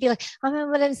 come in. She'd be like,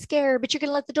 I'm scared, but you're going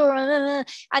to let the door.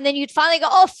 And then you'd finally go,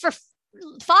 oh,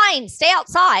 fine, stay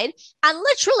outside. And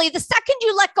literally the second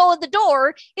you let go of the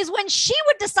door is when she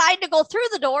would decide to go through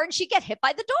the door and she'd get hit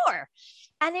by the door.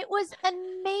 And it was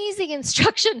amazing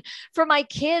instruction for my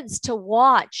kids to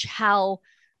watch how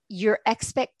your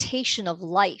expectation of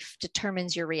life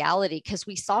determines your reality, because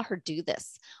we saw her do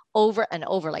this over and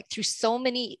over, like through so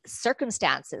many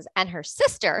circumstances. And her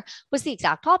sister was the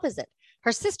exact opposite.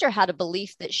 Her sister had a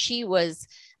belief that she was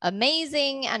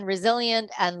amazing and resilient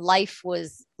and life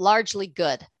was largely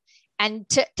good. And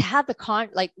to have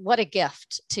like, what a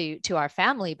gift to our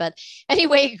family. But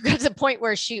anyway, it got to the point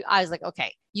where I was like,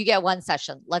 okay, you get one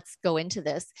session. Let's go into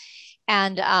this.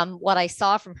 And what I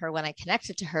saw from her when I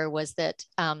connected to her was that,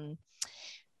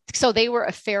 so they were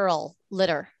a feral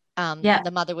litter.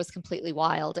 The mother was completely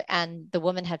wild. And the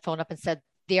woman had phoned up and said,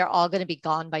 they are all going to be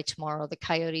gone by tomorrow. The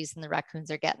coyotes and the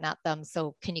raccoons are getting at them.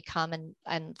 So can you come?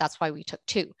 And that's why we took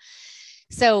 2.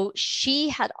 So she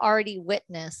had already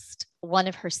witnessed one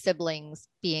of her siblings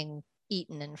being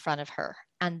eaten in front of her.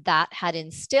 And that had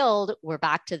instilled, we're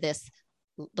back to this,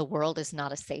 the world is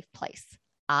not a safe place.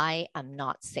 I am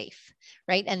not safe,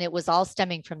 right? And it was all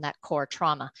stemming from that core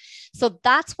trauma. So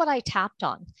that's what I tapped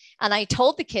on. And I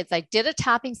told the kids, I did a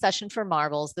tapping session for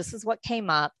marbles. This is what came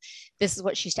up. This is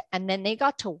what she's, and then they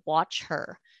got to watch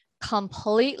her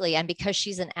completely. And because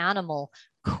she's an animal,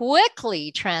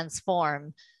 quickly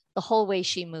transform the whole way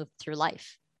she moved through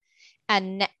life.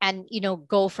 And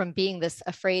go from being this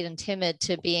afraid and timid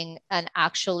to being an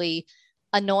actually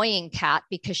annoying cat,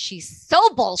 because she's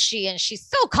so bullshit and she's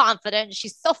so confident and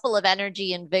she's so full of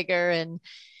energy and vigor. And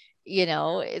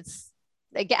it's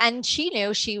again, she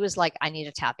knew, she was like, I need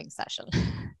a tapping session.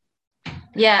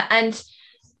 Yeah, and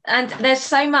there's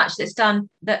so much that's done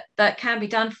that can be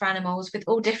done for animals with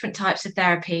all different types of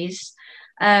therapies.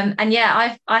 And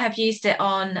yeah, I have used it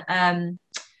on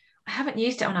I haven't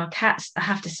used it on our cats, I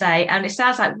have to say. And it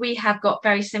sounds like we have got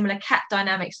very similar cat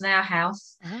dynamics in our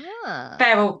house.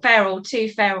 Feral, two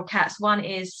feral cats. One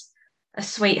is a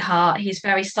sweetheart. He's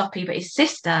very soppy, but his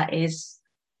sister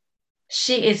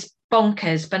she is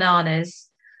bonkers, bananas.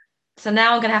 So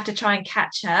now I'm going to have to try and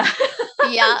catch her.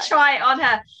 Yeah. Try it on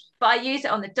her. But I use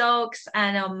it on the dogs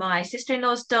and on my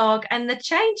sister-in-law's dog, and the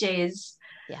changes.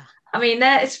 Yeah. I mean,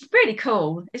 it's really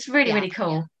cool. It's really, really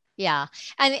cool. Yeah.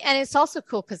 And it's also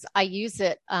cool because I use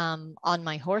it on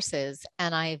my horses,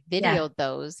 and I videoed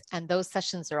those, and those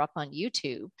sessions are up on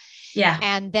YouTube. Yeah.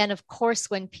 And then of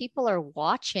course, when people are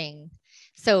watching,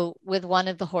 so with one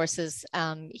of the horses,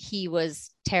 he was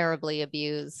terribly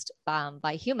abused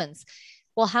by humans.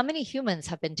 Well, how many humans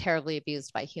have been terribly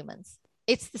abused by humans?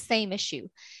 It's the same issue.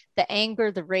 The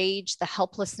anger, the rage, the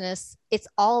helplessness, it's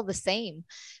all the same.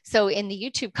 So in the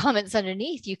YouTube comments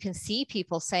underneath, you can see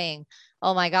people saying,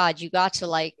 oh my God, you got to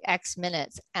like X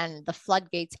minutes and the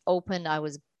floodgates opened. I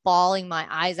was bawling my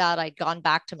eyes out. I'd gone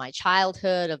back to my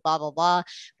childhood of blah, blah, blah,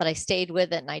 but I stayed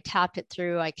with it and I tapped it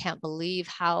through. I can't believe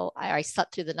how I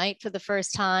slept through the night for the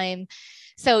first time.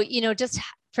 So, just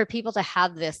for people to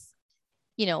have this,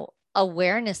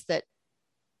 awareness that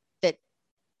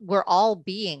we're all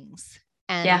beings,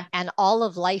 and all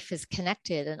of life is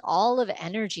connected, and all of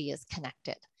energy is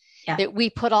connected. Yeah. That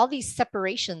we put all these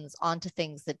separations onto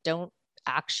things that don't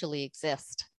actually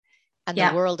exist. And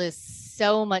the world is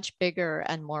so much bigger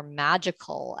and more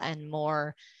magical and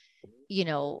more,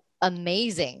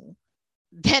 amazing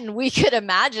than we could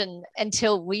imagine,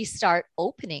 until we start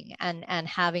opening and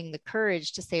having the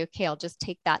courage to say, okay, I'll just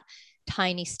take that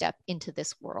tiny step into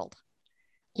this world.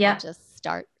 Yeah. I'll just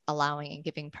start allowing and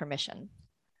giving permission.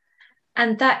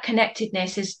 And that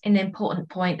connectedness is an important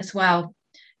point as well,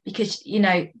 because,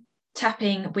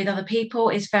 tapping with other people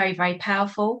is very, very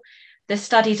powerful. The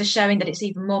studies are showing that it's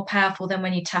even more powerful than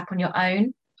when you tap on your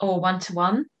own or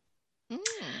one-to-one.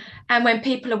 And when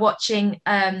people are watching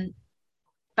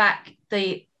back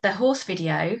the horse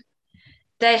video,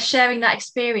 they're sharing that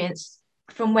experience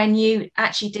from when you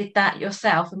actually did that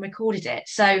yourself and recorded it.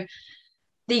 So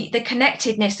the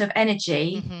connectedness of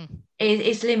energy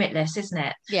is limitless, isn't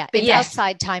it? Yeah, but it's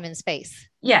outside time and space.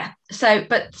 Yeah. So,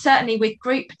 but certainly with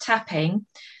group tapping,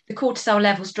 the cortisol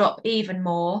levels drop even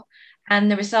more, and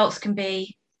the results can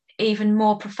be even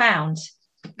more profound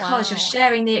because you're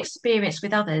sharing the experience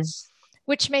with others.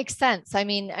 Which makes sense. I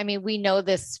mean, we know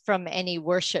this from any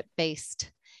worship-based,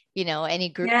 any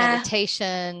group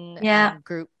meditation,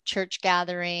 group church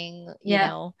gathering,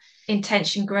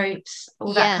 intention groups,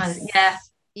 all that kind of,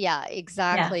 Yeah,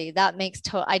 exactly. Yeah. That makes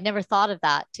I never thought of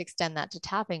that to extend that to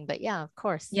tapping, but yeah, of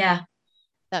course. Yeah.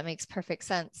 That makes perfect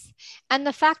sense. And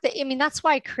the fact that, that's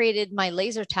why I created my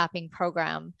laser tapping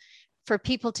program, for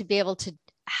people to be able to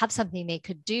have something they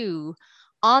could do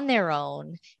on their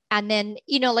own. And then,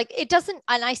 it doesn't,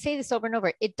 and I say this over and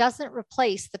over, it doesn't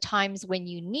replace the times when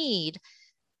you need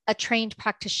a trained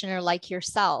practitioner like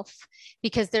yourself,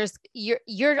 because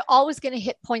you're always going to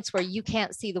hit points where you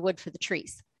can't see the wood for the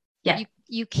trees. Yeah.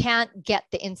 You can't get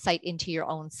the insight into your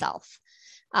own self.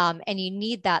 And you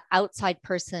need that outside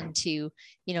person to,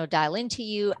 dial into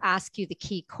you, ask you the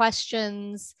key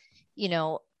questions.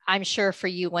 I'm sure for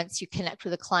you, once you connect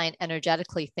with a client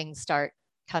energetically, things start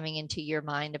coming into your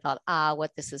mind about,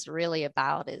 what this is really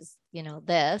about is,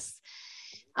 this.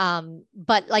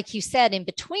 But like you said, in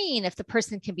between, if the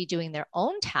person can be doing their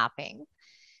own tapping,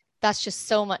 that's just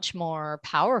so much more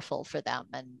powerful for them.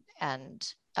 And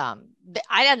I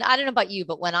don't know about you,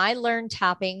 but when I learned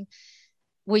tapping,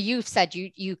 well, you've said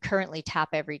you currently tap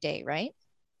every day, right?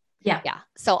 Yeah.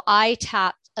 So I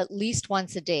tapped at least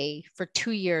once a day for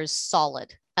 2 years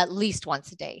solid, at least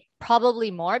once a day, probably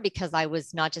more, because I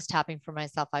was not just tapping for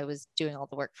myself, I was doing all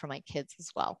the work for my kids as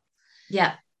well.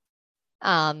 Yeah.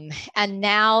 And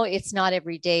now it's not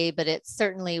every day, but it's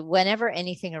certainly whenever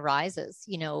anything arises,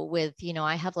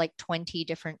 I have like 20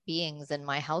 different beings in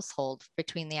my household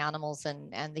between the animals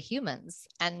and the humans,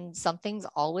 and something's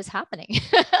always happening.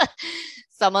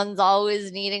 Someone's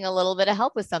always needing a little bit of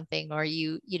help with something, or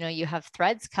you have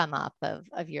threads come up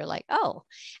of you're like, oh,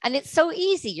 and it's so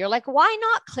easy. You're like, why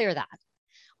not clear that?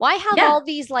 Why have Yeah. all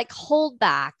these like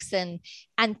holdbacks and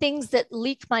things that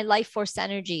leak my life force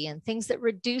energy and things that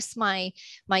reduce my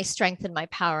strength and my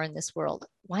power in this world?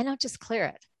 Why not just clear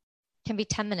it? It can be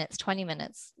 10 minutes, 20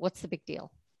 minutes. What's the big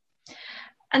deal?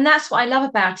 And that's what I love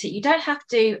about it. You don't have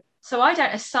to, so I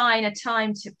don't assign a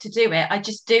time to do it. I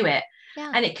just do it.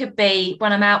 Yeah. And it could be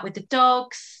when I'm out with the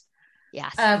dogs,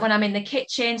 Yes. when I'm in the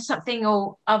kitchen, something,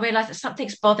 or I realize that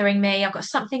something's bothering me. I've got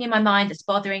something in my mind that's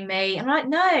bothering me. I'm like,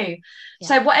 no. Yeah.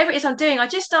 So whatever it is I'm doing, I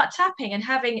just start tapping and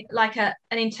having like an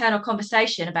internal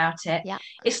conversation about it. Yeah.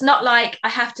 It's not like I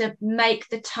have to make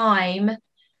the time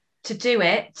to do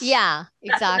it. Yeah,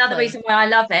 exactly. That's another reason why I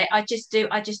love it. I just do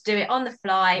it on the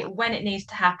fly when it needs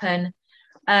to happen.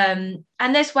 And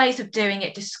there's ways of doing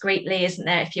it discreetly, isn't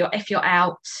there? If you're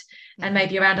out and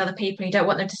maybe around other people and you don't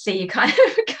want them to see you kind of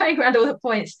going around all the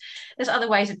points, there's other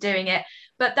ways of doing it.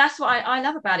 But that's what I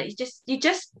love about it. You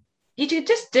just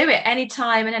do it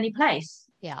anytime and any place.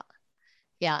 Yeah,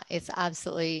 it's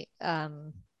absolutely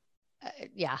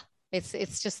yeah,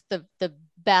 it's just the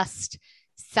best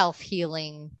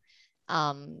self-healing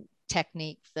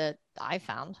technique that I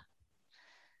found.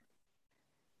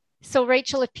 So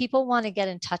Rachel, if people want to get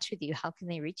in touch with you, how can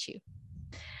they reach you?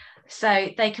 So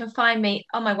they can find me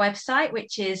on my website,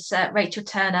 which is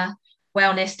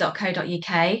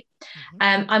rachelturnerwellness.co.uk.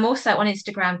 I'm also on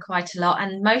Instagram quite a lot,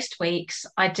 and most weeks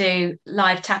I do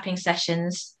live tapping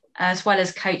sessions as well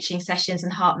as coaching sessions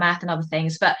and heart math and other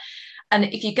things. And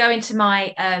if you go into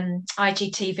my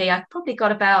IGTV, I've probably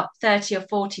got about 30 or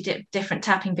 40 different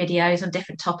tapping videos on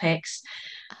different topics.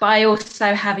 But I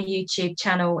also have a YouTube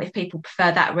channel if people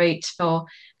prefer that route, for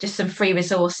just some free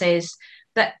resources.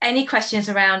 But any questions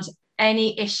around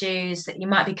any issues that you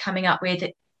might be coming up with,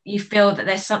 you feel that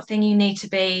there's something you need to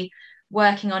be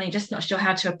working on, you're just not sure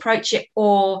how to approach it,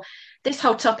 or this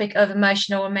whole topic of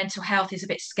emotional and mental health is a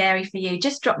bit scary for you,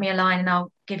 just drop me a line and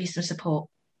I'll give you some support.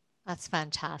 That's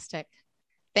fantastic.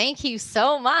 Thank you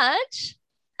so much.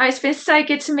 Oh, it's been so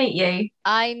good to meet you.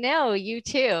 I know, you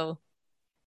too.